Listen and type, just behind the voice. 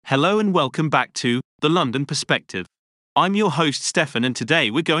Hello and welcome back to The London Perspective. I'm your host Stefan, and today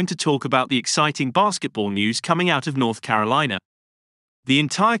we're going to talk about the exciting basketball news coming out of North Carolina. The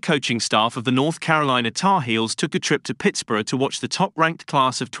entire coaching staff of the North Carolina Tar Heels took a trip to Pittsburgh to watch the top-ranked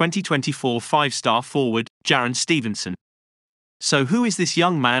class of 2024 five-star forward, Jarin Stevenson. So who is this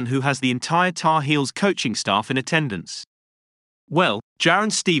young man who has the entire Tar Heels coaching staff in attendance? Well,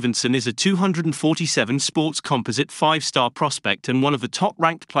 Jarin Stevenson is a 247 sports composite five-star prospect and one of the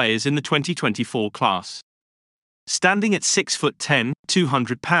top-ranked players in the 2024 class. Standing at 6'10",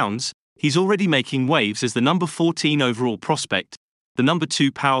 200 pounds, he's already making waves as the number 14 overall prospect, the number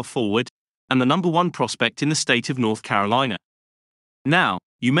 2 power forward, and the number 1 prospect in the state of North Carolina. Now,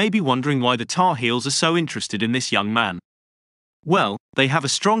 you may be wondering why the Tar Heels are so interested in this young man. Well, they have a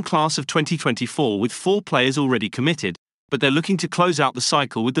strong class of 2024 with 4 players already committed, but they're looking to close out the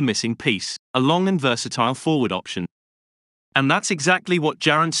cycle with the missing piece, a long and versatile forward option. And that's exactly what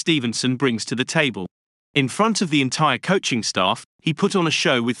Jarin Stevenson brings to the table. In front of the entire coaching staff, he put on a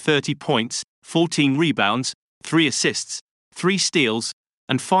show with 30 points, 14 rebounds, 3 assists, 3 steals,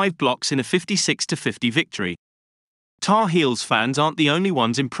 and 5 blocks in a 56-50 victory. Tar Heels fans aren't the only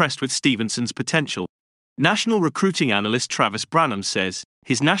ones impressed with Stevenson's potential. National recruiting analyst Travis Branham says,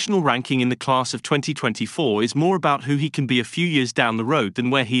 his national ranking in the class of 2024 is more about who he can be a few years down the road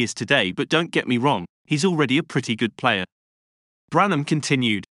than where he is today, but don't get me wrong, he's already a pretty good player. Branham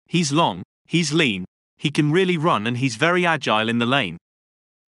continued, he's long, he's lean, he can really run, and he's very agile in the lane.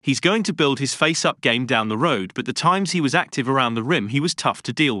 He's going to build his face-up game down the road, but the times he was active around the rim he was tough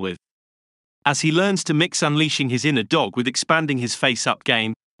to deal with. As he learns to mix unleashing his inner dog with expanding his face-up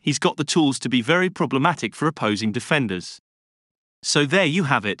game, he's got the tools to be very problematic for opposing defenders. So there you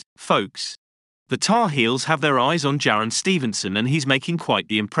have it, folks. The Tar Heels have their eyes on Jarin Stevenson, and he's making quite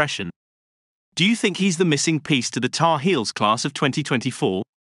the impression. Do you think he's the missing piece to the Tar Heels class of 2024?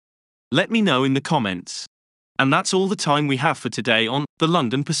 Let me know in the comments. And that's all the time we have for today on The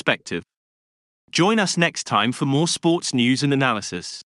London Perspective. Join us next time for more sports news and analysis.